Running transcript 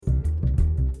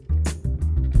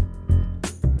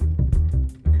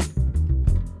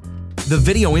The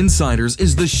Video Insiders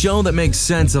is the show that makes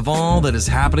sense of all that is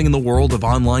happening in the world of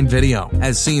online video,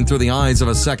 as seen through the eyes of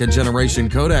a second-generation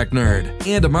Kodak nerd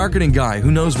and a marketing guy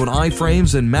who knows what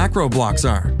iframes and macro blocks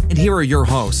are. And here are your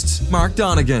hosts, Mark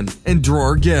Donegan and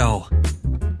Dror Gill.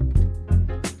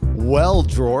 Well,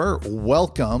 Dror,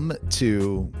 welcome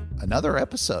to another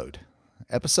episode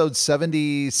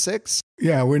 76.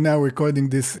 Yeah, we're now recording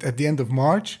this at the end of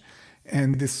March,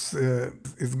 and this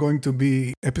is going to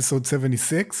be episode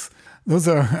 76. Those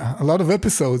are a lot of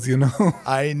episodes, you know.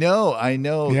 I know.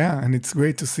 Yeah, and it's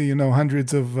great to see,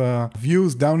 hundreds of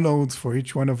views, downloads for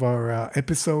each one of our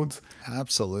episodes.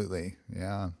 Absolutely,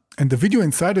 yeah. And the Video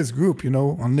Insiders group,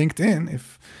 on LinkedIn,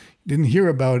 if you didn't hear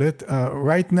about it,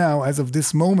 right now, as of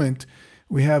this moment,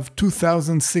 we have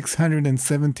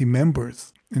 2,670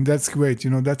 members. And that's great.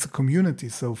 That's a community.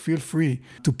 So feel free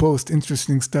to post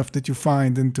interesting stuff that you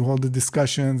find and to hold the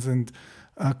discussions and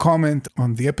comment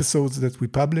on the episodes that we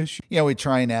publish. Yeah, we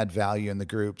try and add value in the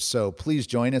group. So please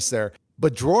join us there.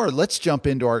 But Dror, let's jump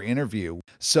into our interview.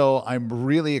 So I'm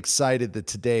really excited that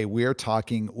today we're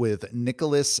talking with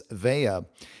Nicholas Vea.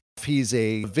 He's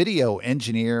a video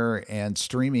engineer and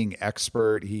streaming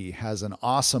expert. He has an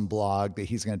awesome blog that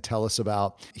he's going to tell us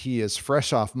about. He is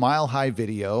fresh off Mile High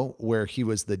Video, where he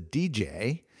was the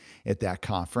DJ at that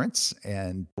conference.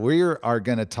 And we are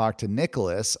going to talk to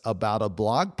Nicholas about a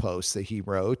blog post that he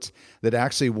wrote that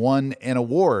actually won an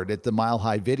award at the Mile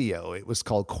High Video. It was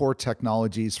called Core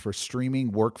Technologies for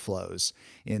Streaming Workflows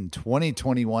in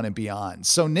 2021 and beyond.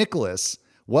 So Nicholas,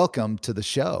 welcome to the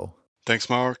show. Thanks,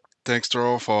 Mark. Thanks,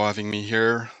 Dror, for having me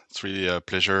here. It's really a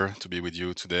pleasure to be with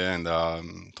you today and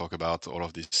talk about all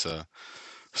of this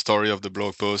story of the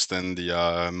blog post and the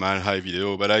Mile High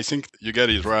Video. But I think you get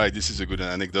it right. This is a good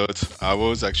anecdote. I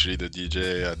was actually the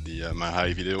DJ at the Mile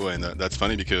High Video, and that's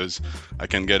funny because I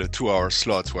can get a 2-hour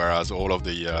slot, whereas all of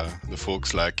the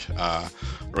folks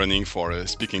running for a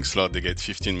speaking slot, they get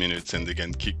 15 minutes and they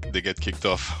get kicked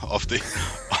off of the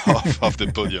of the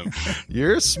podium.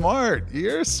 You're smart.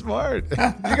 You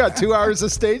got 2 hours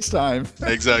of stage time.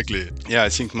 Exactly. Yeah, I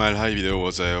think Mile High Video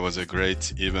was a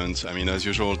great event. I mean, as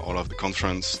usual, all of the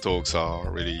conference talks are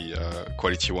really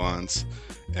quality ones,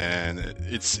 and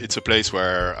it's a place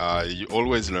where you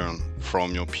always learn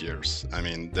from your peers. I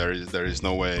mean, there is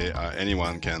no way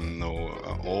anyone can know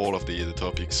all of the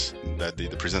topics that the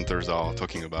presenters are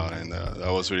talking about, and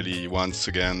that was really once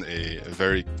again a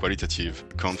very qualitative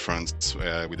conference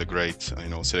with a great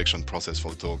selection process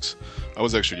for the talks. I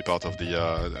was actually part of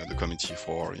the committee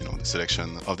for the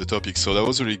selection of the topics, so that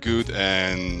was really good,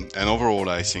 and overall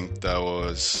I think that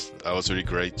was really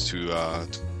great to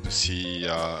see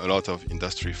a lot of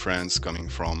industry friends coming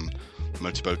from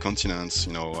multiple continents.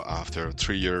 After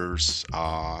 3 years,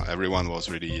 everyone was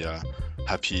really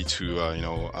happy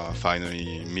to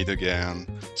finally meet again.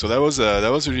 So that was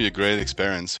really a great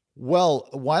experience. Well,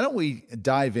 why don't we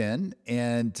dive in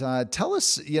and tell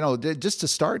us, just to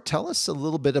start, tell us a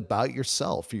little bit about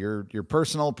yourself, your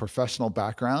personal, professional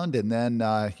background, and then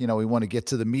we want to get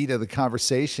to the meat of the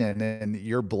conversation and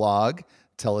your blog.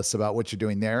 Tell us about what you're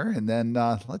doing there, and then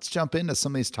let's jump into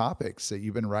some of these topics that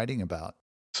you've been writing about.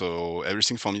 So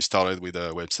everything for me started with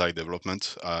a website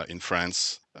development in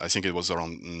France. I think it was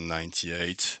around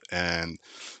 98. And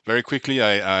very quickly,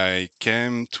 I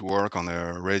came to work on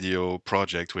a radio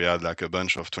project. We had like a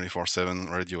bunch of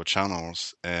 24/7 radio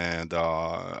channels, and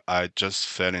I just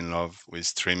fell in love with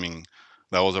streaming.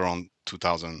 That was around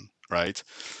 2000, right?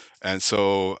 And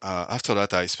so after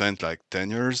that, I spent like 10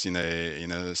 years in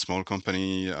a small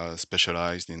company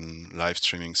specialized in live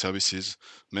streaming services,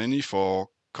 mainly for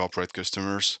corporate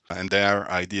customers. And there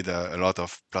I did a lot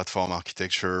of platform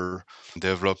architecture,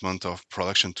 development of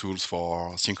production tools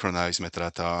for synchronized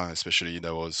metadata, especially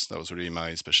that was really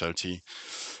my specialty.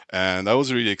 And that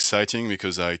was really exciting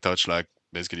because I touched like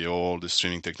basically all the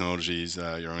streaming technologies.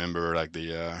 You remember like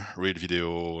the real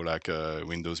video, like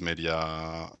Windows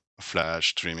Media, Flash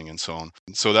streaming, and so on.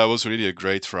 So that was really a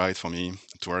great ride for me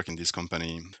to work in this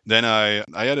company. Then I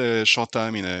had a short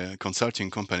time in a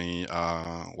consulting company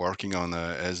working on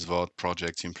SVOD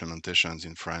project implementations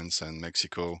in France and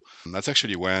Mexico. And that's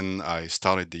actually when I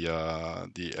started the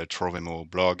El Trovemo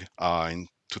blog in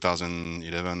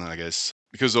 2011, I guess.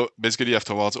 Because basically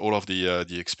afterwards, all of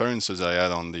the experiences I had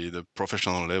on the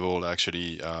professional level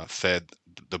actually fed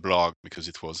the blog, because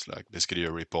it was like basically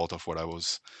a report of what I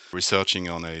was researching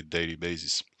on a daily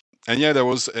basis. And yeah, there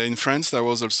was in France, there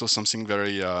was also something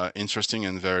very interesting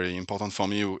and very important for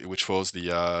me, which was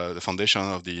the foundation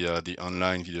of the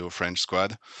Online Video French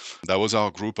Squad. That was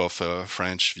our group of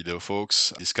French video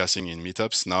folks discussing in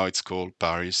meetups. Now it's called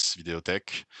Paris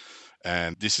Videothèque.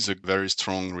 And this is a very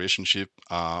strong relationship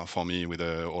for me with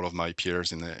all of my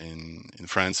peers in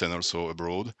France and also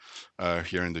abroad.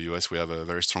 Here in the US, we have a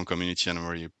very strong community, and I'm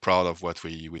very proud of what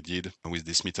we did with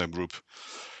this meetup group.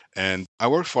 And I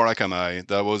worked for Akamai.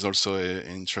 That was also an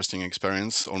interesting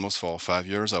experience. Almost for 5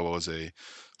 years, I was a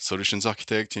solutions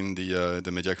architect in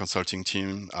the media consulting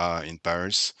team in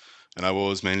Paris, and I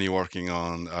was mainly working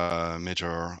on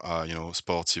major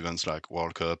sports events like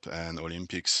World Cup and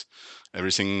Olympics,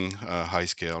 everything high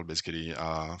scale basically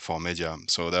for media.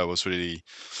 So that was really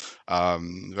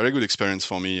very good experience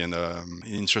for me, and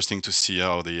interesting to see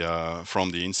how from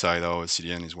the inside how a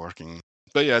CDN is working.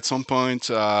 But yeah, at some point,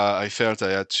 I felt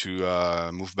I had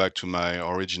to move back to my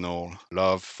original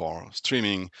love for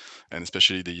streaming, and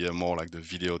especially the more like the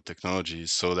video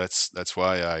technologies. So that's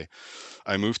why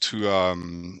I moved to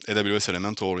AWS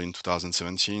Elemental in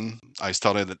 2017. I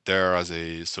started there as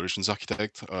a solutions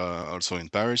architect, also in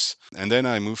Paris, and then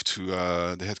I moved to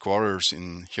the headquarters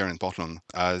here in Portland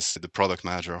as the product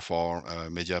manager for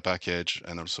Media Package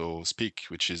and also Speak,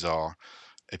 which is our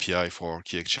API for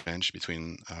key exchange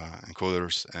between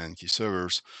encoders and key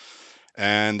servers.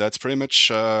 And that's pretty much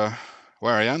where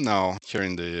I am now, here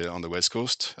on the West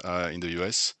Coast in the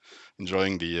US,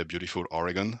 enjoying the beautiful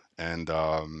Oregon, and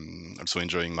also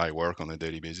enjoying my work on a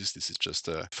daily basis. This is just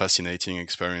a fascinating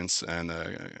experience and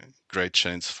a great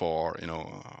chance for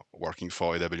working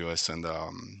for AWS and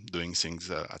doing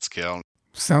things at scale.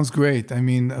 Sounds great. I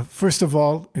mean, first of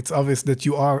all, it's obvious that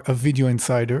you are a video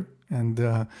insider,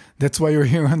 and that's why you're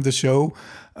here on the show.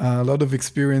 A lot of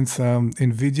experience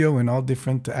in video in all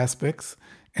different aspects.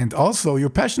 And also, you're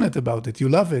passionate about it. You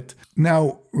love it.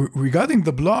 Now, regarding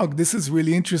the blog, this is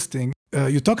really interesting.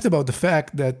 You talked about the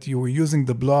fact that you were using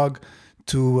the blog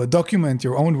to document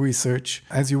your own research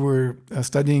as you were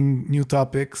studying new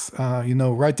topics,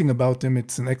 writing about them.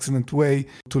 It's an excellent way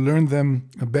to learn them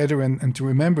better and to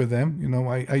remember them.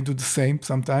 I do the same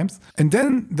sometimes. And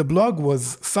then the blog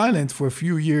was silent for a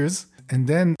few years. And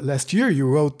then last year you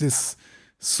wrote this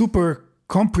super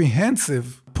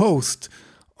comprehensive post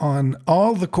on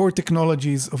all the core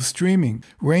technologies of streaming,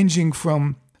 ranging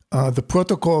from the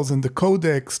protocols and the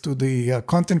codecs to the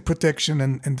content protection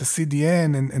and the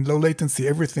CDN and low latency,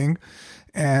 everything,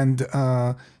 and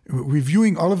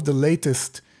reviewing all of the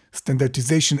latest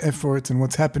standardization efforts and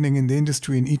what's happening in the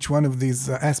industry in each one of these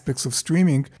aspects of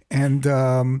streaming. And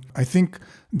I think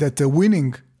that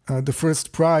winning the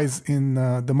first prize in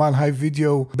the Mile High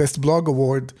Video Best Blog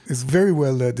Award is very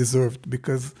well deserved,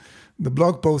 because the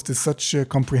blog post is such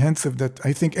comprehensive that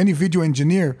I think any video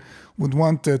engineer would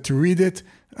want to read it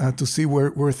to see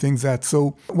where things at.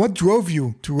 So what drove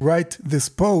you to write this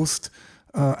post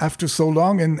after so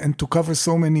long and to cover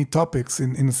so many topics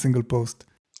in a single post?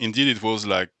 Indeed, it was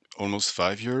like almost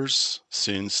 5 years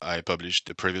since I published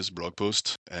the previous blog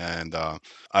post, and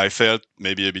I felt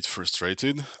maybe a bit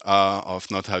frustrated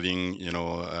of not having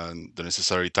the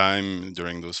necessary time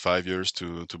during those 5 years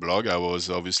to blog. I was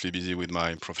obviously busy with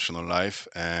my professional life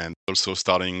and also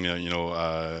starting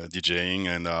DJing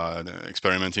and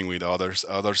experimenting with other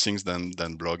things than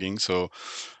blogging. So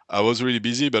I was really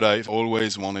busy, but I've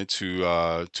always wanted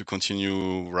to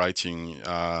continue writing.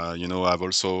 I've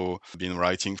also been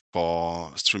writing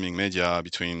for streaming media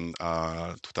between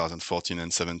 2014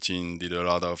 and 17. Did a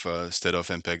lot of State of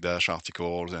MPEG Dash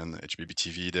articles and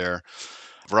HBBTV there.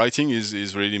 Writing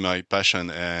is really my passion,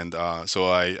 and so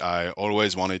I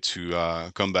always wanted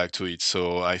to come back to it.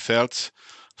 So I felt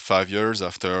 5 years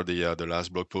after the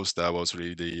last blog post that was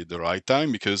really the right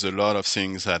time, because a lot of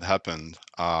things had happened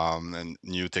and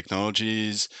new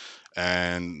technologies,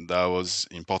 and that was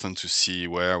important to see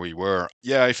where we were.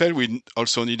 Yeah, I felt we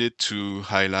also needed to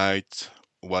highlight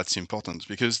what's important,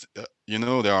 because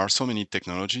there are so many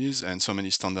technologies and so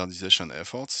many standardization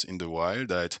efforts in the wild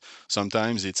that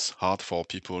sometimes it's hard for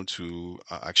people to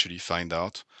actually find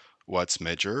out what's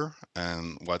major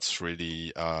and what's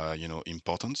really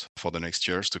important for the next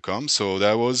years to come. So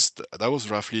that was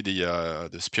roughly the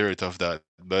spirit of that.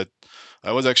 But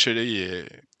that was actually a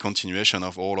continuation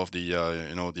of all of the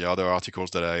the other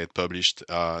articles that I had published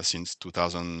since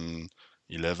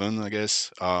 2011, I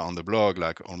guess, on the blog,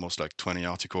 like almost like 20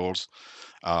 articles.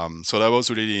 So that was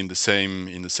really in the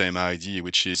same idea,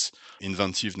 which is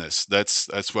inventiveness.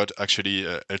 That's what actually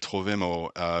Eltrovemo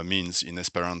means in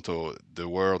Esperanto. The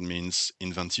word means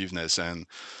inventiveness. And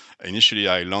initially,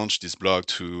 I launched this blog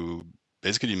to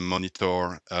basically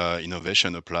monitor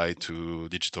innovation applied to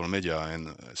digital media,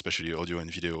 and especially audio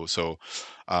and video. So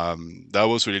that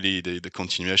was really the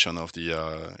continuation of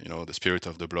the spirit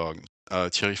of the blog.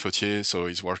 Thierry Fautier, so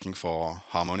he's working for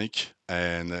Harmonic,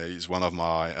 and he's one of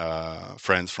my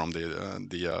friends from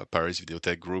the Paris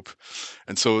Videothèque group.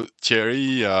 And so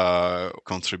Thierry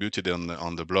contributed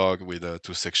on the blog with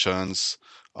 2 sections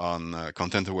on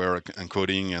content-aware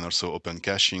encoding and also open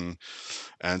caching.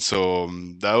 And so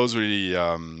that was really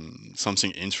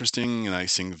something interesting and I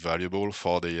think valuable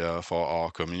for the for our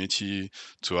community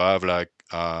to have like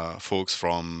folks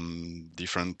from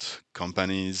different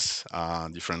companies,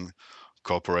 different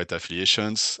corporate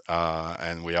affiliations,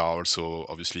 and we are also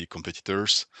obviously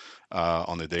competitors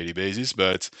on a daily basis.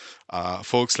 But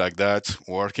folks like that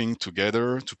working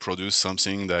together to produce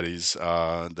something that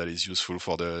is useful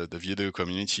for the video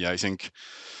community, I think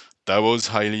that was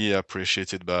highly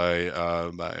appreciated by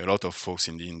a lot of folks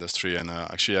in the industry. And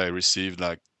actually, I received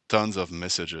like tons of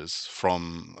messages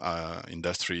from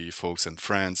industry folks and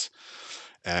friends,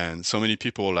 and so many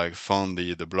people like found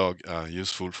the blog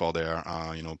useful for their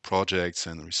projects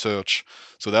and research.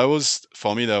 So that was,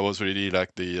 for me, that was really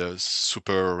like the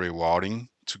super rewarding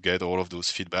to get all of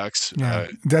those feedbacks. Yeah,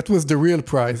 that was the real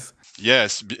prize.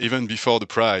 Yes, even before the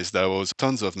prize, there was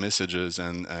tons of messages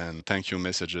and thank you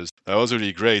messages. That was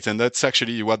really great, and that's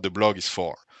actually what the blog is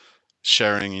for: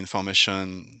 sharing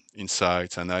information,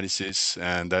 insights, analysis,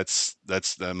 and that's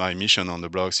my mission on the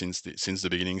blog since the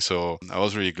beginning. So I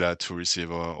was really glad to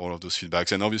receive all of those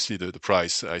feedbacks, and obviously the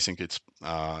prize. I think it's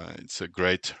a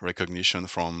great recognition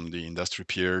from the industry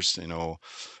peers,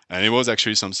 and it was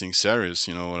actually something serious.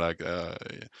 Like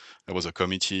there was a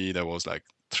committee that was like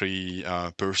 3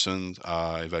 persons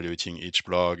evaluating each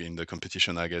blog. In the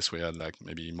competition, I guess we had like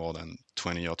maybe more than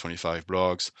 20 or 25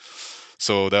 blogs.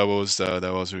 So that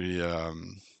was really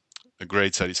a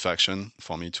great satisfaction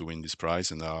for me to win this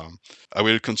prize, and I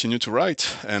will continue to write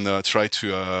and try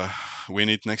to win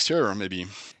it next year, maybe.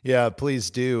 Yeah,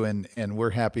 please do, and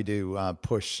we're happy to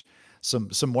push some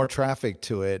more traffic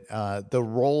to it. The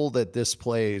role that this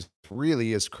plays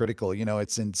really is critical.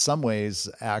 It's in some ways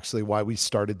actually why we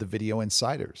started the Video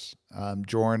Insiders.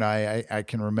 Dror and I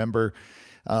can remember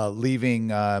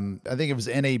leaving, I think it was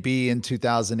NAB in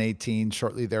 2018,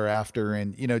 shortly thereafter,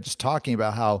 and just talking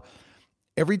about how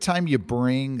every time you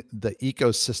bring the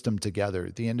ecosystem together,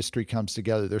 the industry comes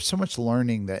together, there's so much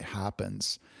learning that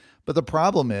happens. But the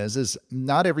problem is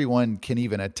not everyone can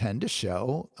even attend a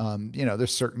show.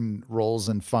 There's certain roles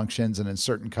and functions and in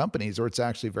certain companies where it's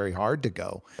actually very hard to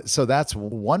go. So that's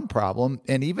one problem.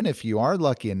 And even if you are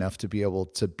lucky enough to be able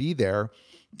to be there,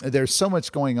 there's so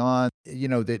much going on,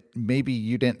 that maybe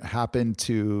you didn't happen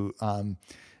to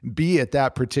be at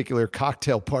that particular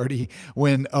cocktail party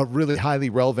when a really highly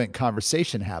relevant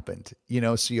conversation happened,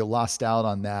 so you lost out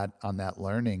on that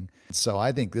learning. So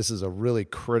I think this is a really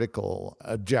critical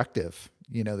objective,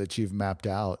 that you've mapped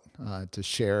out to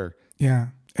share. Yeah.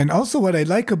 And also what I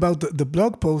like about the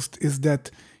blog post is that,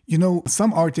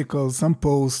 some articles, some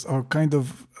posts are kind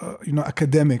of,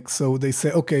 academic. So they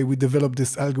say, okay, we developed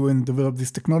this algorithm, developed this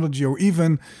technology, or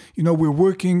even, we're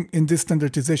working in this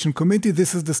standardization committee.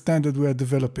 This is the standard we are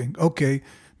developing. Okay,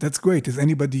 that's great. Is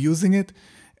anybody using it?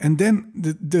 And then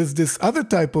there's this other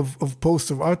type of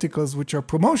posts of articles which are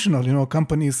promotional. A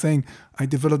company is saying, I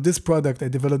developed this product, I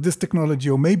developed this technology,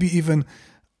 or maybe even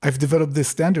I've developed this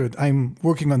standard. I'm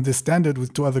working on this standard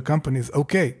with 2 other companies.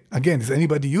 Okay, again, is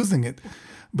anybody using it?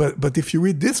 But if you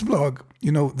read this blog,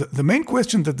 the main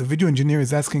question that the video engineer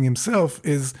is asking himself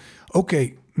is,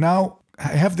 okay, now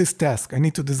I have this task. I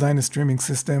need to design a streaming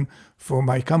system for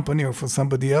my company or for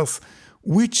somebody else.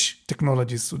 Which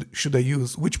technologies should I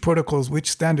use? Which protocols,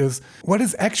 which standards? What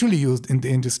is actually used in the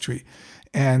industry?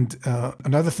 And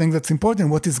another thing that's important,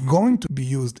 what is going to be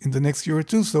used in the next year or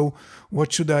two? So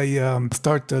what should I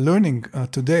start learning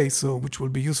today, which will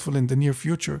be useful in the near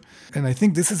future? And I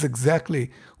think this is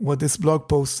exactly what this blog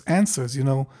post answers,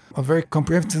 a very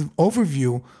comprehensive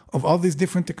overview of all these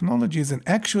different technologies and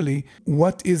actually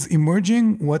what is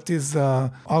emerging, what is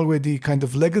already kind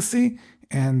of legacy,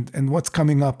 and what's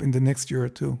coming up in the next year or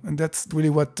two. And that's really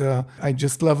what I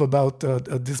just love about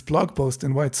this blog post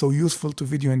and why it's so useful to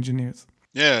video engineers.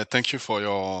 Yeah, thank you for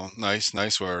your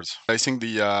nice words. I think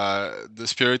the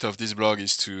spirit of this blog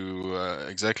is to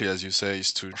exactly as you say,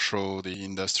 is to show the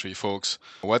industry folks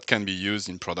what can be used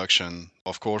in production.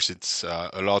 Of course, it's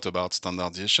a lot about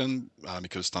standardization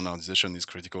because standardization is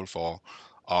critical for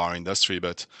our industry.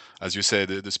 But as you said,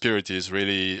 the spirit is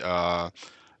really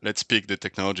let's pick the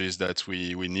technologies that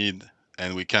we need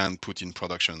and we can put in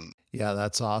production. Yeah,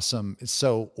 that's awesome.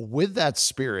 So with that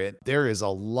spirit, there is a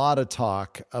lot of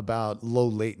talk about low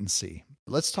latency.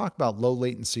 Let's talk about low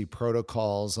latency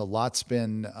protocols. A lot's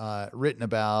been written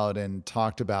about and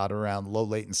talked about around low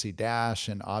latency Dash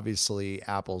and obviously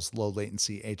Apple's low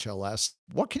latency HLS.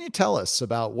 What can you tell us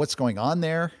about what's going on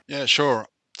there? Yeah, sure.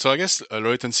 So I guess low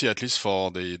latency, at least for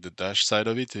the dash side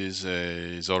of it,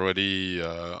 is already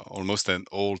almost an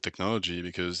old technology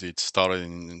because it started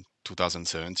in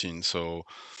 2017. So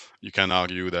you can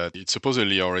argue that it's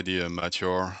supposedly already a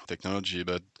mature technology,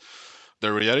 but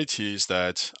the reality is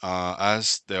that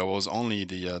as there was only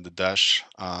the dash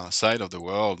side of the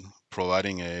world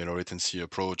providing a low latency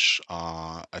approach,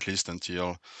 at least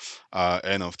until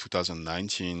end of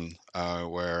 2019,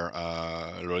 where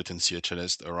low latency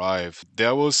HLS arrived,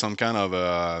 there was some kind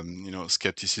of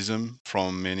skepticism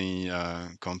from many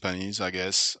companies, I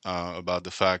guess, about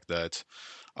the fact that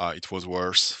it was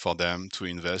worse for them to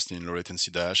invest in low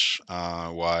latency dash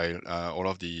while all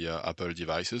of the Apple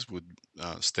devices would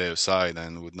stay aside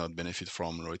and would not benefit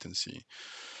from low latency.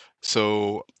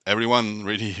 So everyone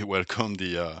really welcomed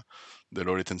the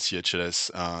low latency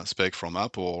HLS spec from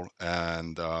Apple,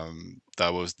 and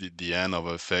that was the end of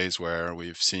a phase where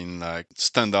we've seen like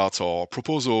standards or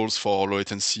proposals for low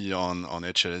latency on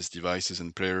HLS devices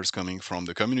and players coming from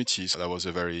the community. So that was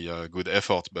a very good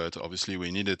effort, but obviously we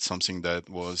needed something that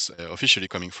was officially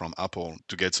coming from Apple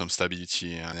to get some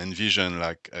stability and envision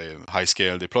like high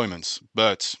scale deployments.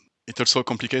 But it also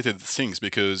complicated things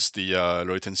because the low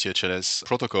latency HLS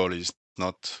protocol is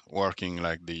not working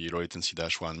like the low latency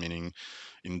Dash one, meaning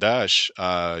in Dash,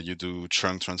 you do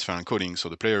chunk transfer encoding, so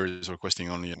the player is requesting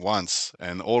only once,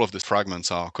 and all of the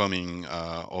fragments are coming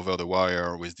over the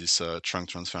wire with this chunk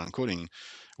transfer encoding.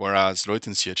 Whereas low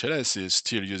latency HLS is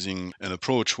still using an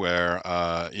approach where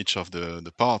each of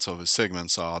the parts of the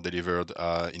segments are delivered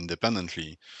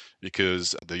independently,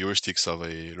 because the heuristics of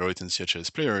a low latency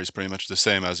HLS player is pretty much the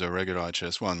same as a regular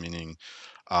HLS1, meaning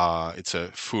it's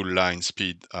a full line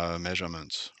speed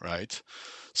measurement, right?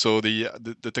 So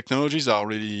the technologies are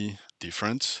really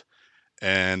different.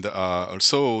 And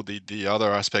also the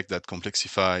other aspect that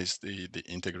complexifies the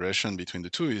integration between the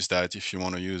two is that if you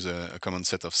want to use a common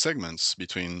set of segments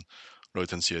between low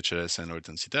latency HLS and low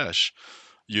latency dash,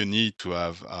 you need to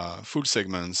have full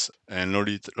segments and low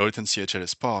latency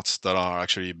HLS parts that are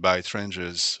actually byte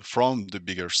ranges from the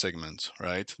bigger segment,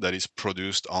 right? That is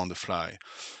produced on the fly.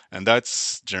 And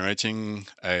that's generating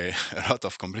a lot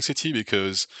of complexity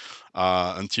because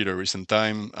until a recent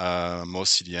time,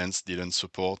 most CDNs didn't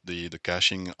support the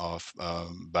caching of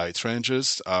byte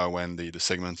ranges when the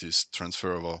segment is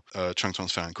transferable, chunk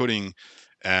transfer encoding.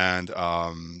 And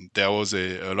there was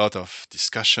a lot of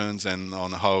discussions and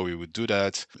on how we would do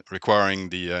that, requiring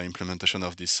the implementation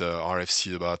of this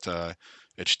RFC about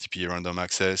HTTP random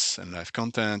access and live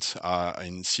content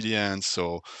in CDNs.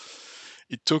 So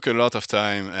it took a lot of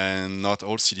time, and not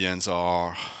all CDNs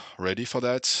are ready for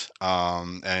that.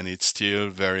 And it's still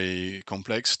very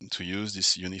complex to use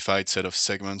this unified set of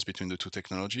segments between the two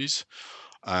technologies.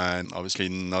 And obviously,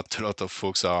 not a lot of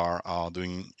folks are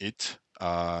doing it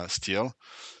still.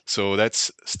 So that's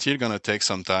still going to take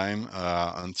some time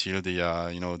until the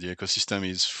the ecosystem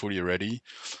is fully ready,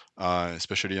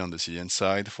 especially on the CDN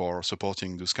side for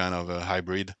supporting those kind of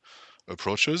hybrid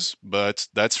approaches. But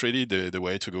that's really the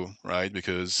way to go, right?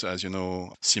 Because as you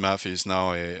know, CMAF is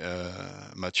now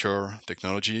a mature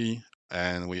technology,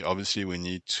 and we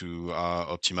need to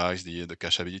optimize the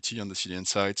cacheability on the CDN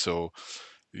side. So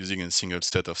using a single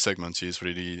set of segments is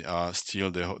really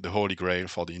still the holy grail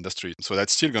for the industry. So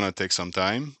that's still going to take some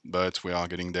time, but we are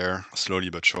getting there slowly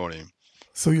but surely.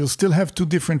 So you'll still have two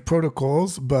different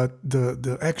protocols, but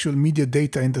the actual media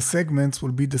data in the segments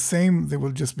will be the same. They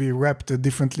will just be wrapped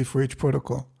differently for each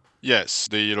protocol. Yes,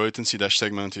 the low latency dash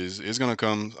segment is going to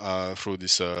come through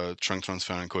this chunk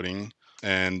transfer encoding,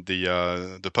 and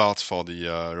the parts for the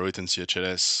low latency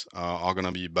HLS are going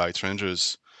to be byte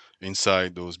ranges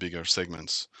inside those bigger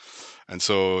segments. And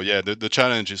so, yeah, the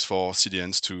challenge is for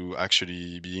CDNs to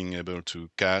actually being able to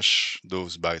cache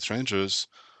those byte ranges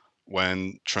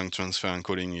when chunk transfer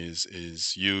encoding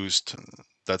is used.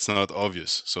 That's not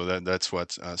obvious. So that's what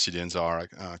CDNs are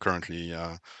currently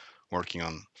working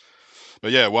on.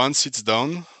 But yeah, once it's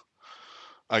done,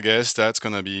 I guess that's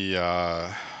gonna be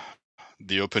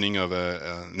the opening of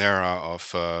an era of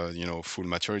full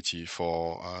maturity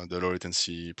for the low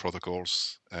latency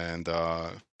protocols and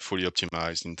fully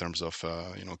optimized in terms of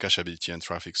cacheability and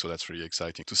traffic. So that's really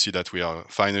exciting to see that we are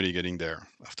finally getting there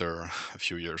after a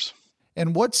few years.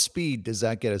 And what speed does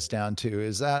that get us down to?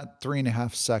 Is that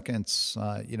 3.5 seconds,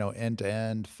 end to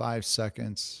end, 5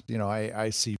 seconds? I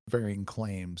see varying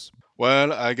claims.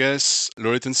 Well, I guess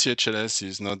low latency HLS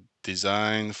is not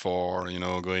designed for,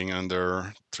 going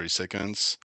under 3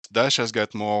 seconds. Dash has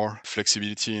got more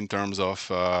flexibility in terms of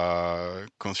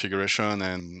configuration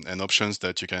and options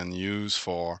that you can use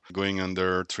for going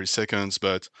under 3 seconds.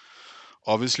 But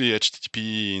obviously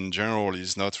HTTP in general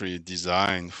is not really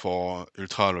designed for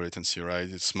ultra low latency, right?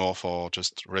 It's more for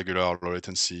just regular low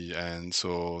latency. And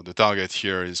so the target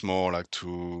here is more like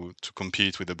to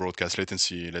compete with the broadcast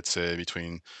latency, let's say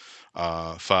between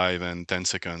 5 and 10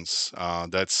 seconds.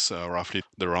 That's roughly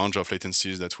the range of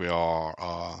latencies that we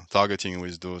are targeting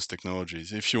with those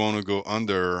technologies. If you want to go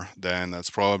under, then that's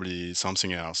probably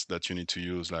something else that you need to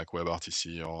use, like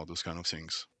WebRTC or those kind of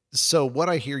things. So what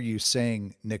I hear you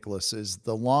saying, Nicholas, is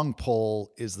the long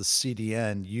pole is the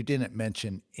CDN. You didn't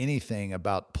mention anything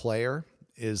about player.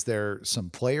 Is there some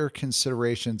player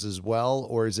considerations as well,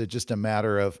 or is it just a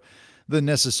matter of the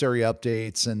necessary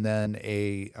updates and then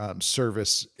a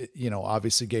service,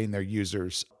 obviously getting their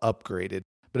users upgraded?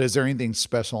 But is there anything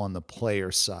special on the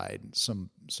player side? Some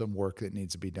work that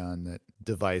needs to be done that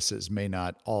devices may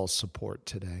not all support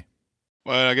today?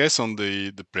 Well, I guess on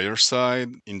the player side,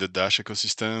 in the Dash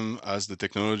ecosystem, as the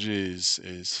technology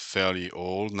is fairly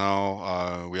old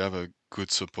now, we have a good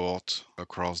support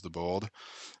across the board.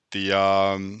 The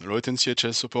low latency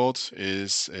HS support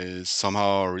is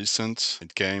somehow recent.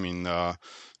 It came in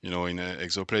in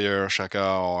Exoplayer, Shaka,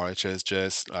 or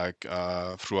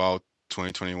HSJS throughout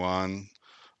 2021,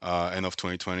 end of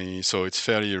 2020. So it's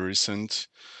fairly recent.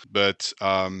 But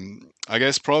I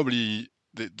guess probably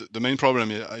the main problem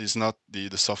is not the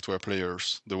software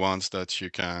players, the ones that you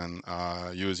can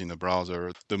use in a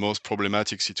browser. The most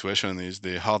problematic situation is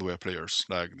the hardware players,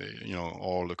 like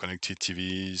all the connected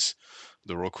TVs,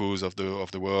 the Rokus of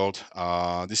the world.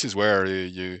 This is where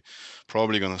you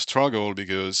probably gonna struggle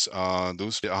because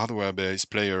those hardware-based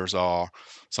players are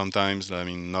sometimes,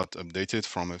 not updated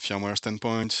from a firmware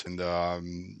standpoint, and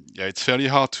it's fairly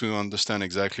hard to understand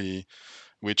exactly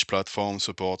which platform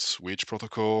supports which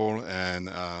protocol and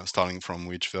starting from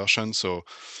which version. So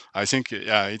I think,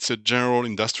 it's a general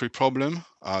industry problem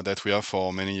that we have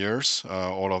for many years,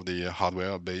 all of the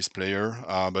hardware-based player,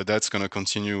 but that's going to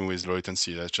continue with low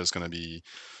latency. That's just going to be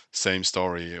same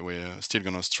story. We're still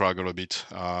going to struggle a bit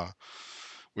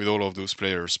with all of those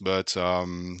players. But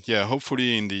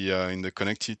hopefully in the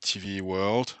connected TV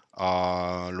world,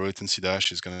 low latency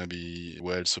Dash is going to be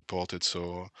well supported.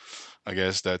 So I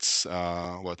guess that's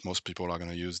what most people are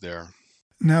going to use there.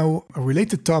 Now, a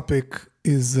related topic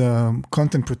is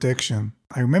content protection.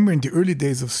 I remember in the early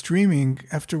days of streaming,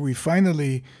 after we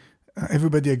finally,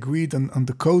 everybody agreed on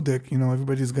the codec,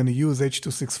 everybody's going to use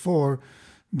H.264,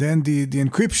 then the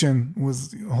encryption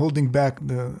was holding back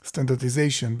the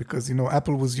standardization because,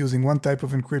 Apple was using one type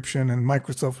of encryption and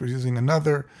Microsoft was using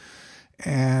another.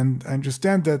 And I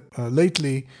understand that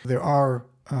lately there are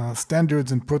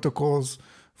standards and protocols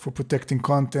for protecting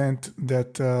content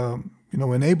that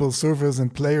enable servers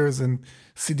and players and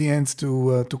CDNs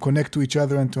to connect to each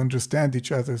other and to understand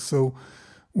each other. So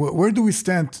where do we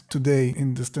stand today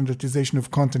in the standardization of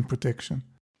content protection?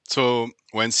 So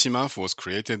when CMAF was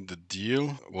created, the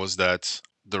deal was that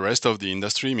the rest of the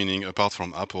industry, meaning apart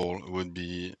from Apple, would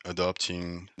be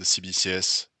adopting the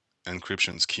CBCS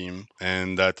encryption scheme,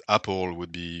 and that Apple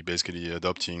would be basically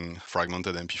adopting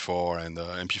fragmented MP4 and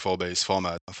MP4-based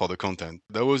format for the content.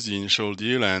 That was the initial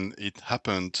deal, and it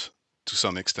happened to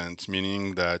some extent,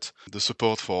 meaning that the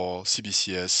support for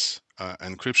CBCS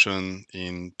encryption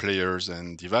in players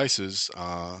and devices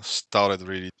started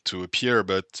really to appear,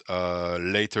 but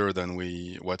later than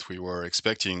what we were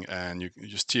expecting. And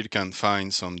you still can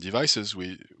find some devices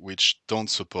which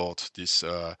don't support this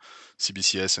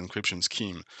CBCS encryption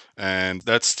scheme. And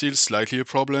that's still slightly a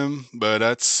problem, but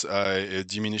that's a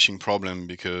diminishing problem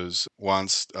because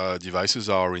once devices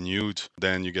are renewed,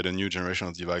 then you get a new generation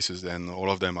of devices and all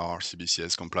of them are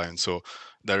CBCS compliant. So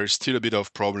there is still a bit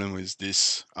of problem with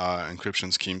this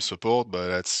encryption scheme support, but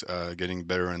that's getting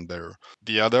better and better.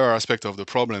 The other aspect of the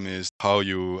problem is how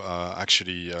you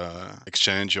actually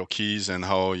exchange your keys and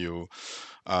how you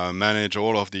manage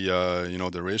all of the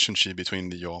the relationship between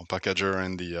your packager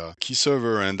and the key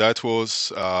server, and that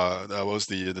was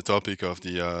the topic of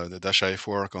the Dash IF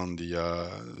work on the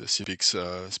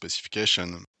CPX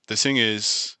specification. The thing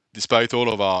is, despite all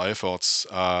of our efforts,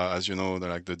 as you know, the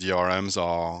DRMs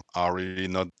are really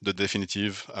not the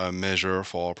definitive measure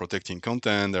for protecting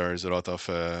content. There is a lot of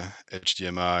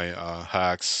HDMI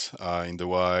hacks in the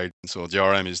wild, so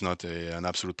DRM is not an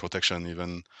absolute protection,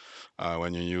 even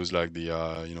when you use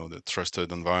the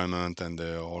trusted environment and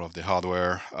all of the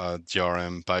hardware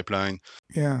DRM pipeline.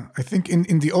 Yeah, I think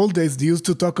in the old days, they used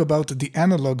to talk about the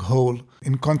analog hole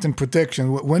in content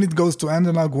protection. When it goes to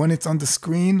analog, when it's on the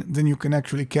screen, then you can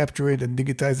actually capture it and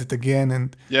digitize it again.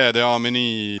 And yeah, there are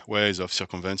many ways of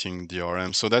circumventing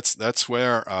DRM. So that's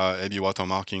where AB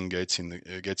watermarking gets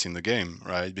in the game,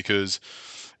 right? Because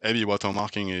AB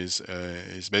watermarking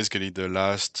is basically the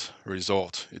last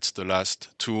resort. It's the last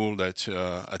tool that,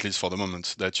 at least for the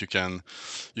moment, that you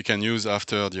can use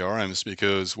after DRMs,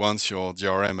 because once your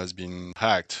DRM has been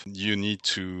hacked, you need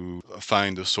to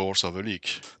find the source of a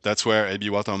leak. That's where AB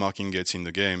watermarking gets in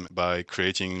the game by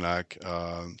creating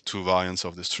two variants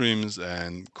of the streams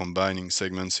and combining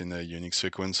segments in a unique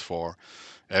sequence for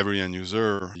every end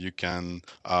user. You can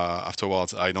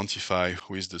afterwards identify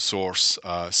who is the source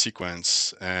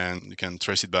sequence, and you can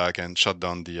trace it back and shut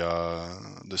down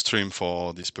the stream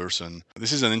for this person.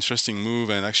 This is an interesting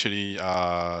move, and actually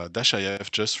DashIF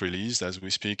just released, as we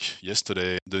speak,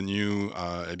 yesterday, the new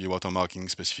AB watermarking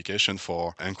specification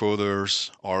for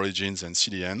encoders, origins, and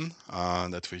CDN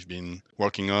that we've been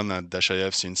working on at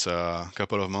DashIF since a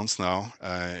couple of months now.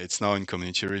 It's now in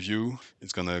community review.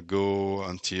 It's gonna go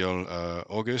until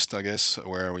August, I guess,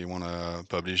 where we want to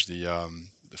publish the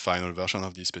final version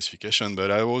of the specification. But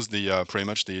that was pretty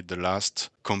much the last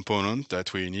component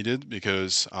that we needed,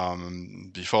 because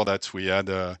before that we had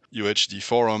a UHD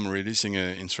forum releasing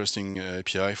an interesting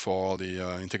API for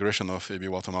the integration of AB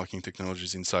watermarking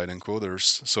technologies inside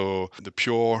encoders. So the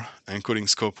pure encoding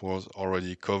scope was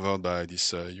already covered by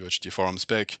this UHD forum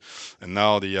spec, and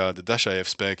now the DashIF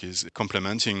spec is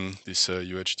complementing this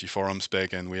UHD forum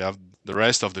spec, and we have the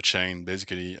rest of the chain,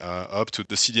 basically up to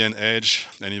the CDN edge,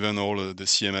 and even all the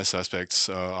CMS aspects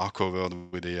are covered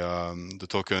with the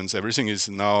tokens. Everything is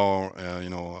now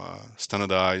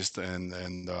standardized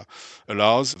and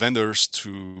allows vendors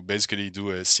to basically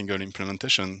do a single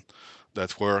implementation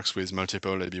that works with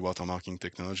multiple AB watermarking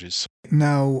technologies.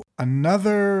 Now,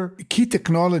 another key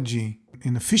technology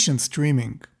in efficient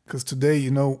streaming, because today,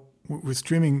 we're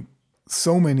streaming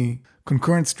so many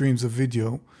concurrent streams of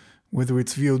video, whether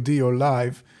it's VOD or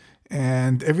live,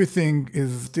 and everything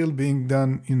is still being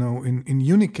done, in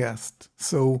unicast.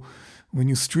 So when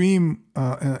you stream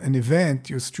an event,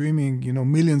 you're streaming,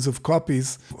 millions of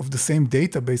copies of the same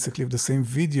data, basically, of the same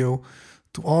video,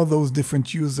 to all those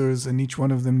different users, and each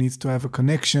one of them needs to have a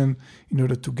connection in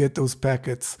order to get those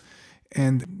packets.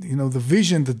 And, the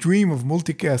vision, the dream of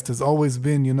multicast has always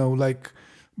been, like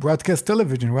broadcast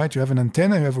television, right? You have an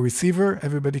antenna, you have a receiver,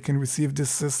 everybody can receive this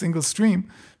single stream,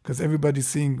 because everybody's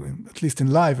seeing, at least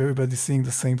in live, everybody's seeing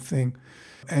the same thing.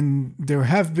 And there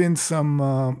have been some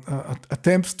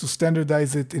attempts to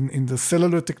standardize it in the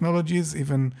cellular technologies,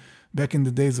 even back in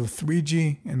the days of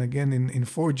 3G, and again in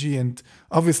 4G, and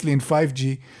obviously in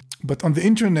 5G. But on the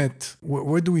internet,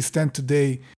 where do we stand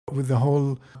today with the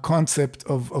whole concept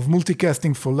of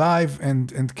multicasting for live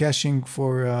and caching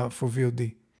for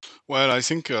VOD? Well, I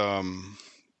think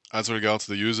as regards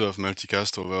the use of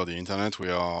multicast over the internet, we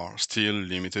are still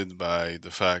limited by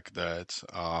the fact that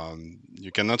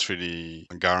you cannot really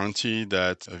guarantee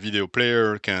that a video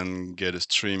player can get a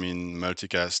stream in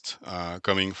multicast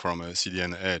coming from a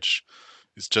CDN edge.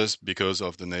 It's just because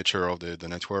of the nature of the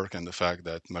network and the fact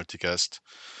that multicast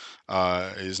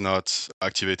is not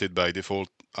activated by default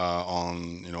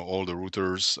on all the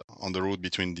routers on the route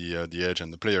between the edge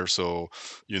and the player. So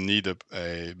you need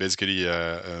basically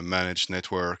a managed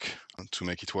network to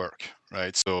make it work,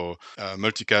 right? So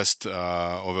multicast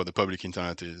over the public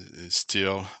internet is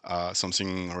still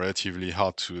something relatively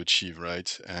hard to achieve,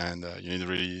 right? And you need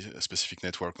really specific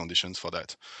network conditions for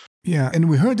that. Yeah, and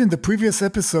we heard in the previous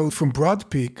episode from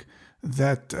Broadpeak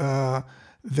that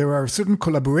there are certain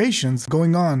collaborations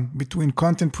going on between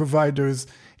content providers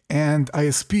and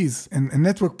ISPs and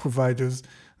network providers,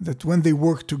 that when they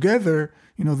work together,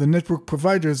 the network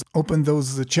providers open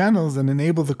those channels and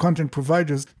enable the content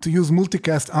providers to use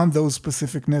multicast on those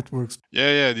specific networks.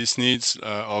 Yeah. This needs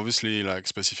obviously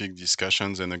specific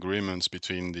discussions and agreements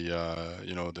between the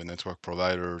the network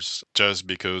providers. Just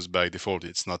because by default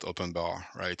it's not open bar,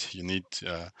 right? You need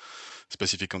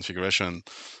specific configuration.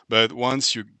 But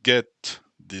once you get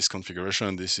this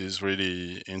configuration, this is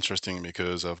really interesting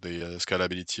because of the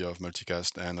scalability of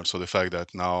multicast, and also the fact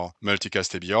that now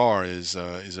multicast ABR is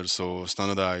also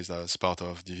standardized as part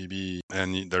of DVB,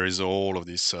 and there is all of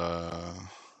this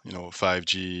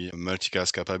 5G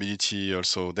multicast capability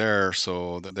also there.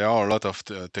 So there are a lot of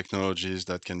technologies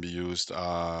that can be used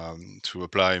to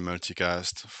apply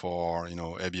multicast for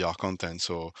ABR content.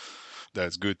 So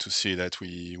that's good to see that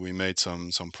we made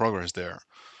some progress there.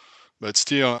 But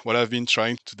still, what I've been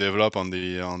trying to develop on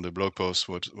the blog post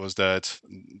was that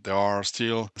there are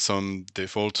still some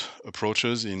default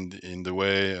approaches in the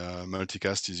way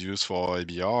multicast is used for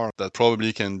ABR that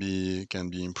probably can be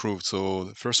improved. So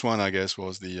the first one, I guess,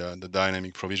 was the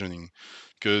dynamic provisioning,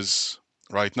 because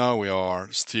right now we are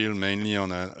still mainly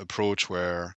on an approach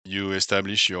where you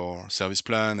establish your service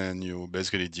plan and you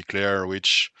basically declare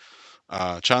which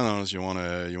channels you want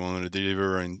to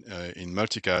deliver in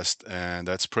multicast, and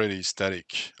that's pretty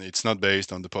static. It's not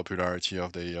based on the popularity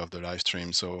of the live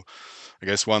stream. So I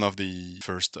guess one of the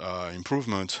first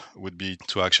improvement would be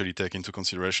to actually take into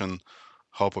consideration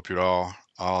how popular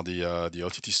are the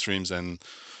OTT streams, and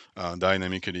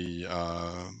dynamically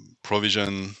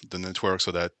provision the network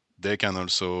so that they can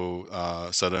also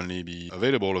suddenly be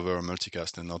available over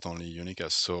multicast and not only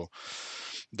unicast. So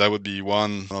that would be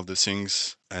one of the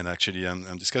things. And actually,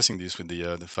 I'm discussing this with the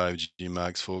 5G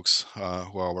Max folks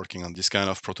who are working on this kind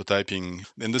of prototyping.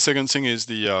 And the second thing is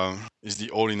the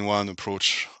all-in-one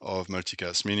approach of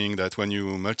multicast, meaning that when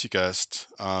you multicast,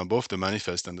 both the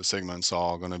manifest and the segments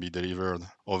are going to be delivered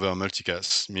over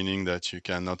multicast, meaning that you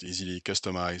cannot easily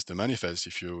customize the manifest.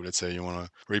 If you, let's say, you want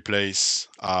to replace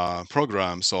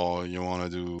programs, or you want to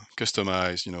do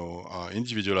customized,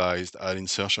 individualized ad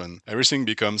insertion, everything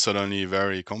becomes suddenly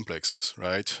very complex,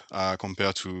 right?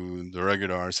 Compared to the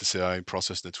regular SSAI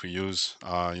process that we use,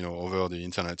 over the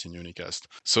internet in unicast.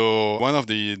 So one of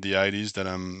the ideas that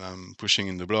I'm pushing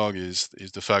in the blog is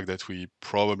the fact that we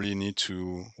probably need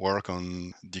to work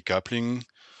on decoupling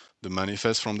the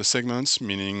manifest from the segments,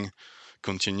 meaning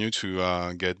continue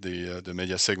to get the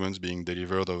media segments being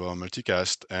delivered over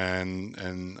multicast,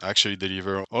 and actually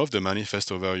deliver all of the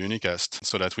manifest over unicast,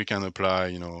 so that we can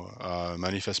apply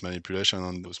manifest manipulation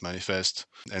on those manifests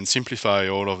and simplify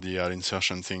all of the ad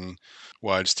insertion thing,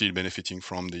 while still benefiting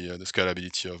from the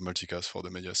scalability of multicast for the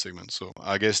media segment. So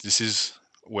I guess this is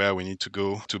where we need to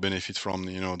go to benefit from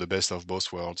the best of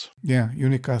both worlds. Yeah,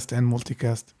 unicast and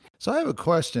multicast. So I have a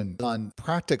question on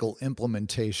practical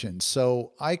implementation.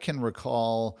 So I can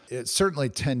recall, certainly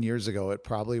 10 years ago, it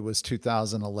probably was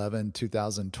 2011,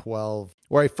 2012,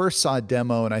 where I first saw a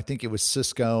demo, and I think it was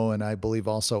Cisco, and I believe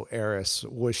also Aris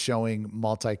was showing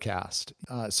multicast.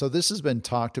 So this has been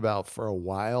talked about for a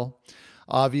while.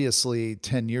 Obviously,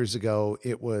 10 years ago,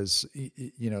 it was,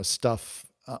 stuff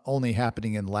only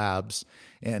happening in labs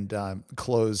and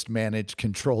closed, managed,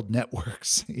 controlled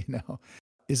networks.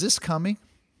 Is this coming?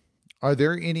 Are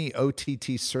there any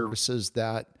OTT services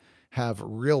that have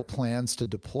real plans to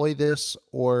deploy this,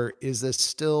 or is this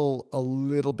still a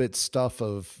little bit stuff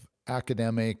of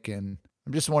academic? And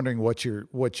I'm just wondering what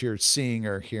you're seeing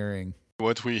or hearing.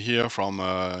 What we hear from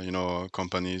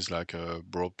companies like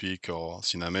Broadpeak or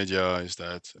Cinemedia is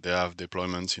that they have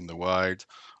deployments in the wild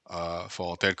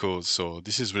for telcos. So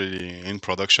this is really in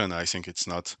production. I think it's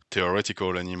not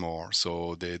theoretical anymore.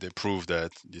 So they prove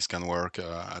that this can work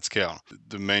at scale.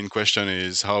 The main question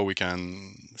is how we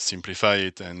can simplify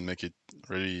it and make it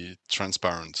really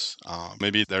transparent.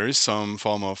 Maybe there is some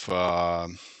form of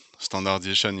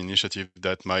standardization initiative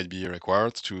that might be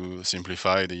required to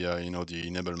simplify the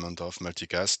enablement of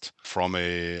multicast from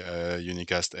a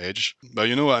unicast edge. But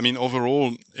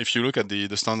overall, if you look at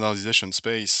the standardization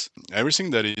space, everything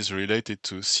that is related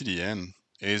to CDN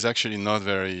is actually not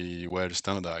very well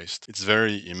standardized. It's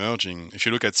very emerging. If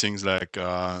you look at things like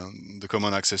the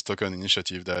Common Access Token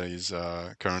initiative that is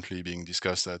currently being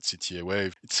discussed at CTA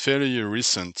Wave, it's fairly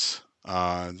recent.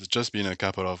 It's just been a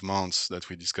couple of months that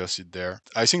we discussed it there.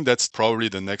 I think that's probably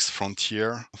the next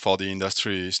frontier for the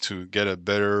industry, is to get a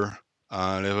better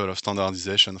level of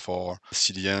standardization for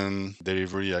CDN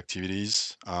delivery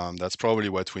activities. That's probably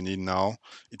what we need now.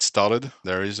 It started.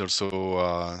 There is also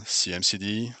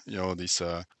CMCD, this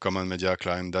Common Media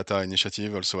Client Data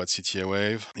Initiative, also at CTA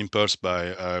Wave, impulsed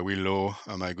by Will Lowe,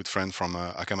 my good friend from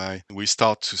Akamai. We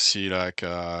start to see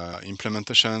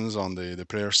implementations on the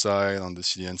player side, on the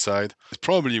CDN side. It's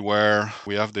probably where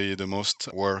we have the most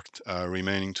work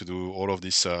remaining to do, all of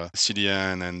this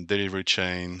CDN and delivery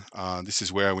chain. This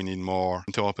is where we need more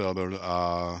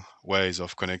interoperable ways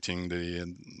of connecting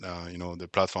the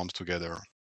platforms together.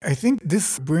 I think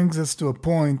this brings us to a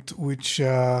point which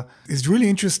is really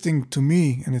interesting to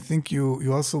me, and I think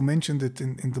you also mentioned it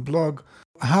in the blog.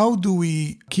 How do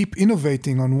we keep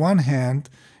innovating on one hand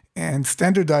and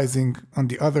standardizing on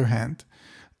the other hand?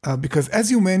 Because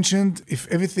as you mentioned, if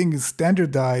everything is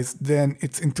standardized, then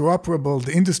it's interoperable,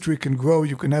 the industry can grow,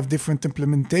 you can have different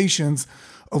implementations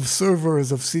of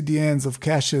servers, of CDNs, of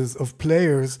caches, of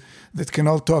players that can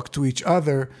all talk to each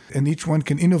other, and each one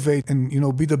can innovate and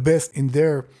be the best in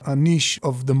their niche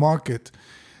of the market.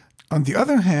 On the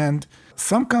other hand,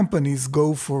 some companies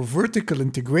go for vertical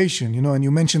integration, and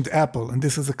you mentioned Apple, and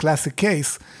this is a classic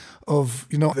case of,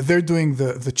 they're doing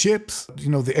the chips,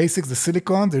 the ASICs, the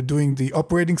silicon, they're doing the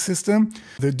operating system,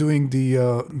 they're doing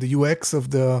the UX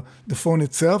of the phone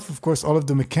itself, of course, all of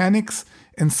the mechanics,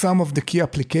 and some of the key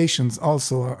applications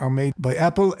also are made by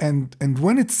Apple. And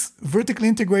when it's vertically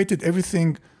integrated,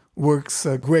 everything works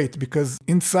great, because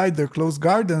inside their closed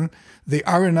garden, they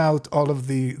iron out all of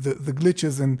the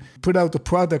glitches and put out a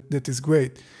product that is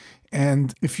great.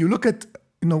 And if you look at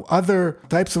other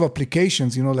types of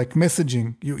applications, like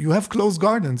messaging, you have closed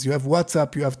gardens. You have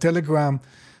WhatsApp, you have Telegram,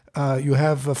 you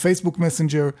have Facebook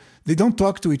Messenger. They don't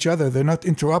talk to each other. They're not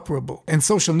interoperable. And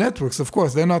social networks, of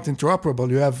course, they're not interoperable.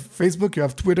 You have Facebook, you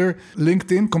have Twitter,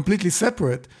 LinkedIn, completely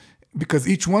separate, because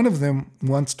each one of them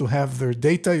wants to have their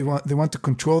data. They want to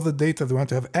control the data. They want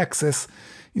to have access,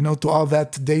 to all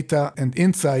that data and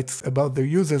insights about their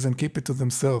users and keep it to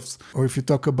themselves. Or if you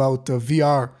talk about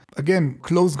VR, again,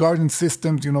 closed garden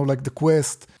systems, like the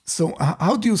Quest. So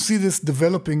how do you see this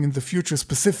developing in the future,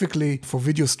 specifically for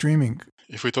video streaming?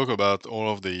 If we talk about all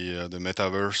of the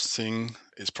metaverse thing,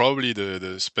 it's probably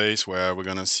the space where we're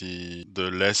going to see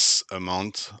the less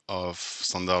amount of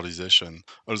standardization.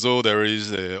 Although there is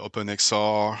the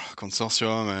OpenXR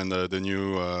consortium and the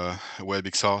new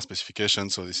WebXR specification,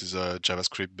 so this is a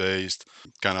JavaScript-based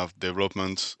kind of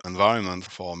development environment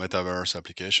for metaverse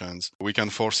applications. We can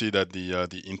foresee that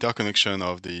the interconnection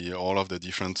of all of the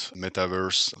different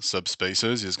metaverse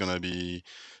subspaces is going to be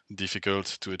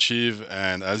difficult to achieve.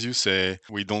 And as you say,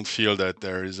 we don't feel that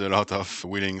there is a lot of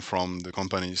willing from the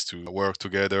companies to work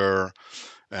together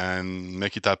and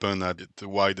make it happen at the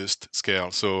widest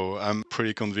scale. So I'm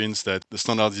pretty convinced that the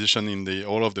standardization in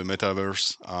all of the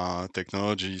metaverse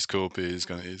technology scope is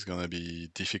gonna be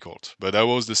difficult. But that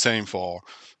was the same for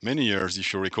many years.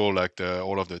 If you recall, like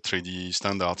all of the 3D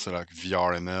standards like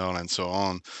VRML and so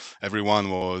on, everyone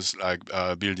was like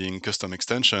building custom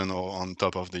extension on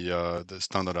top of the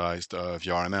standardized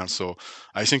VRML. So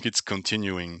I think it's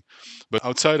continuing. But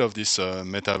outside of this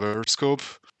metaverse scope,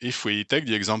 if we take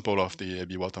the example of the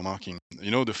AB watermarking,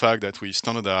 the fact that we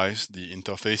standardize the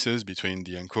interfaces between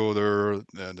the encoder,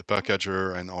 the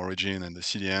packager, and origin and the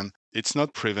CDN, it's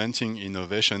not preventing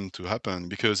innovation to happen,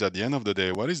 because at the end of the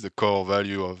day, what is the core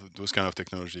value of those kind of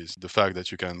technologies? The fact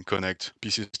that you can connect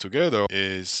pieces together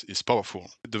is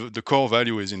powerful. The core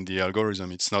value is in the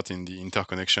algorithm, it's not in the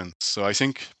interconnection. So I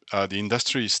think the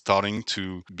industry is starting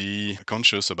to be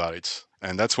conscious about it.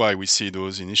 And that's why we see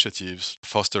those initiatives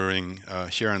fostering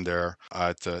here and there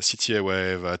at CTA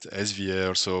Wave, at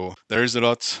SVA. So there is a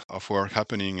lot of work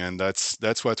happening, and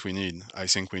that's what we need. I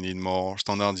think we need more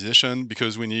standardization,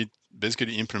 because we need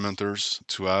basically implementers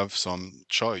to have some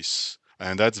choice.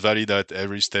 And that's valid at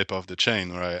every step of the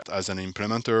chain, right? As an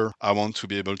implementer, I want to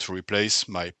be able to replace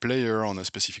my player on a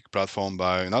specific platform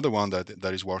by another one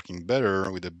that is working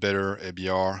better with a better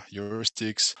ABR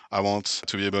heuristics. I want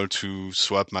to be able to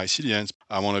swap my CDNs.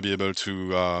 I want to be able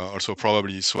to also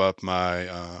probably swap my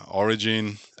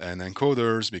origin and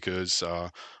encoders, because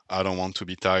I don't want to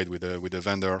be tied with a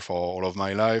vendor for all of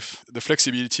my life. The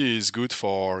flexibility is good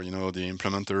for the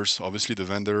implementers. Obviously, the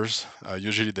vendors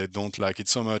usually they don't like it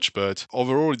so much, but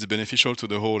overall, it's beneficial to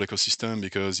the whole ecosystem,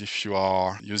 because if you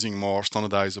are using more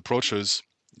standardized approaches,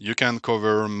 you can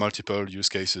cover multiple use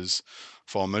cases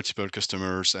for multiple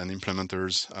customers and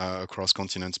implementers across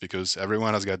continents, because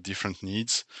everyone has got different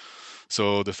needs.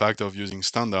 So the fact of using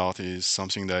standard is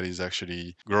something that is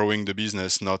actually growing the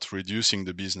business, not reducing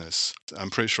the business. I'm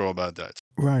pretty sure about that.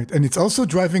 Right. And it's also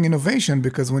driving innovation,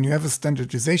 because when you have a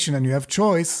standardization and you have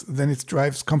choice, then it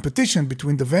drives competition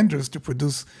between the vendors to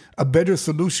produce a better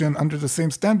solution under the same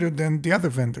standard than the other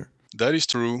vendor. That is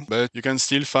true, but you can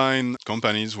still find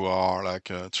companies who are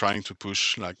trying to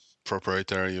push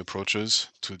proprietary approaches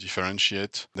to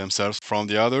differentiate themselves from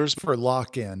the others. For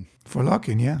lock-in. For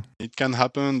lock-in, yeah. It can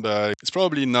happen, but it's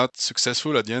probably not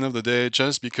successful at the end of the day,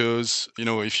 just because,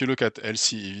 if you look at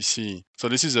LCEVC, so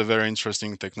this is a very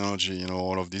interesting technology,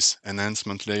 all of this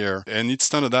enhancement layer, and it's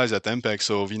standardized at MPEG,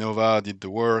 so Vinova did the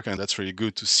work, and that's really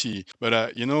good to see.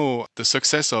 But, the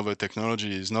success of a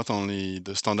technology is not only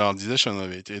the standardization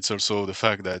of it, it's also the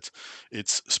fact that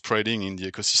it's spreading in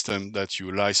the ecosystem, that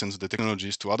you license the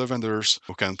technologies to other vendors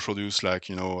who can produce,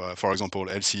 for example,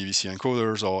 LCEVC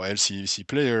encoders or LCEVC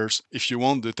players. If you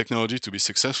want the technology to be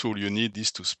successful, you need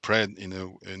this to spread in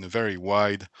a very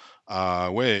wide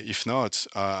way. If not,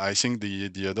 I think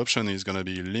the adoption is going to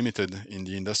be limited in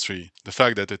the industry. The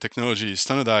fact that the technology is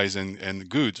standardized and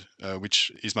good,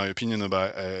 which is my opinion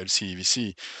about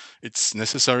LCEVC, it's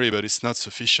necessary, but it's not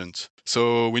sufficient.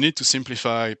 So we need to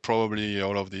simplify probably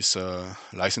all of these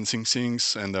licensing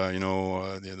things, and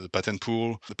the patent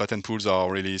pool. The patent pools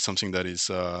are really something that is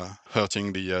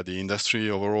hurting the industry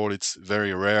overall. It's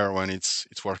very rare when it's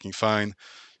working fine.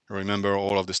 Remember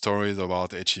all of the stories about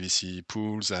HEVC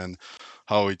pools and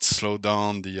how it slowed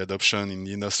down the adoption in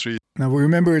the industry. Now, we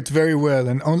remember it very well.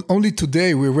 And only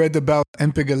today we read about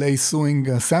MPEG-LA suing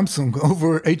Samsung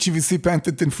over HEVC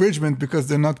patent infringement because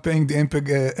they're not paying the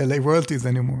MPEG-LA royalties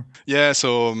anymore. Yeah,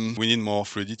 so we need more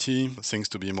fluidity, things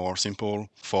to be more simple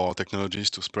for technologies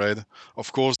to spread.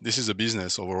 Of course, this is a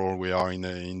business. Overall, we are in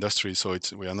the industry, so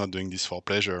we are not doing this for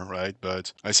pleasure, right?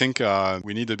 But I think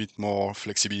we need a bit more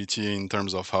flexibility in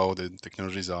terms of how the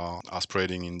technologies are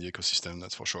spreading in the ecosystem,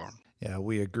 that's for sure. Yeah,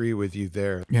 we agree with you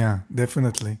there. Yeah,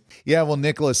 definitely. Yeah, well,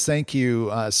 Nicholas, thank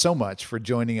you so much for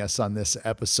joining us on this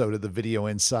episode of the Video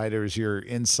Insiders. Your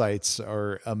insights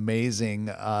are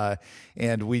amazing.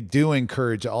 And we do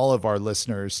encourage all of our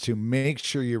listeners to make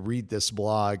sure you read this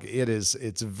blog.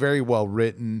 It's very well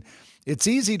written. It's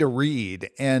easy to read,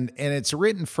 and it's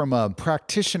written from a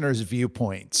practitioner's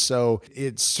viewpoint. So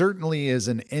it certainly is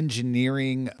an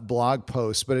engineering blog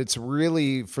post, but it's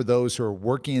really for those who are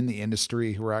working in the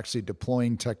industry, who are actually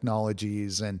deploying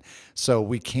technologies. And so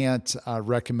we can't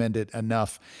recommend it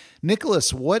enough.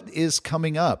 Nicholas, what is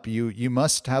coming up? You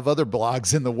must have other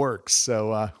blogs in the works.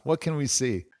 So what can we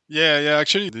see? Yeah.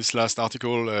 Actually, this last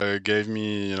article gave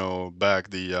me,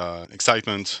 back the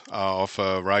excitement of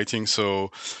writing. So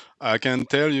I can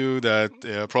tell you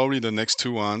that probably the next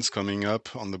two ones coming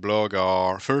up on the blog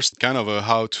are first kind of a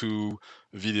how-to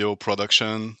video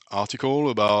production article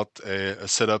about a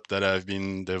setup that I've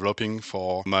been developing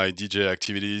for my DJ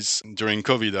activities. During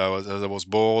COVID, as I was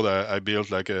bored, I built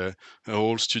like a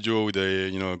whole studio with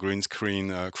a green screen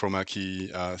chroma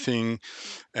key thing,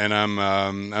 and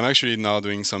I'm actually now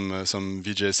doing some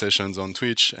VJ sessions on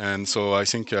Twitch, and so I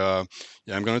think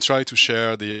I'm going to try to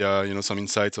share the some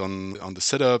insights on the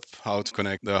setup, how to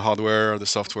connect the hardware, the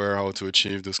software, how to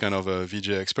achieve this kind of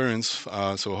VJ experience.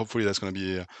 So hopefully that's going to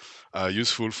be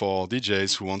useful for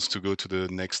DJs who wants to go to the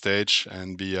next stage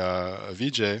and be a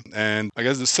VJ. And I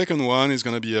guess the second one is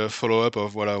going to be a follow-up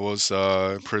of what I was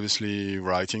previously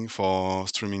writing for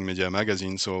Streaming Media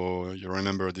Magazine. So you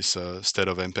remember this State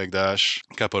of MPEG Dash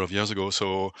a couple of years ago.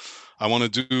 So I want to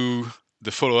do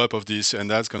the follow-up of this, and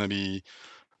that's going to be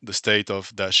the state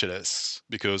of Dash LS,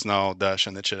 because now Dash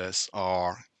and HLS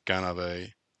are kind of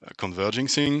a converging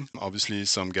thing. Obviously,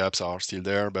 some gaps are still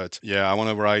there, but yeah, I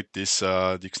want to write this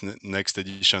next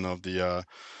edition of the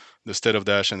state of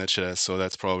Dash and HLS. So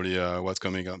that's probably what's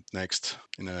coming up next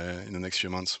in the next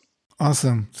few months.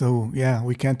 Awesome. So yeah,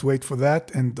 we can't wait for that.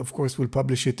 And of course, we'll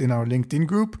publish it in our LinkedIn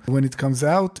group when it comes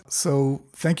out. So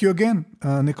thank you again,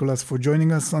 Nicholas, for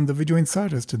joining us on the Video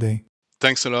Insiders today.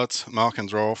 Thanks a lot, Mark and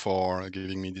Dror, for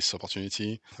giving me this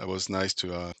opportunity. It was nice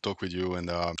to talk with you,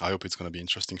 and I hope it's going to be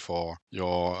interesting for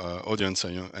your audience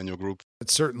and your group.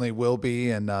 It certainly will be,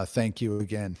 and thank you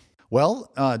again.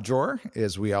 Well, Dror,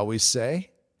 as we always say,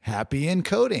 happy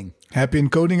encoding. Happy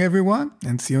encoding, everyone,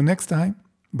 and see you next time.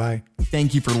 Bye.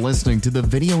 Thank you for listening to the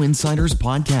Video Insiders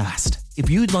podcast. If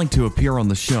you'd like to appear on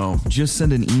the show, just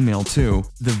send an email to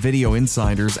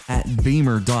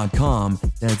thevideoinsiders@beamer.com.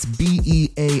 That's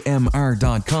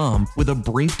BEAMR.com, with a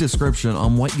brief description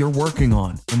on what you're working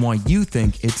on and why you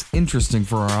think it's interesting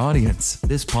for our audience.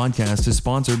 This podcast is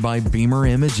sponsored by Beamer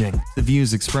Imaging. The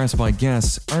views expressed by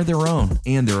guests are their own,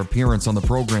 and their appearance on the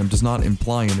program does not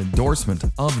imply an endorsement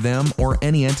of them or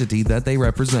any entity that they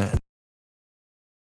represent.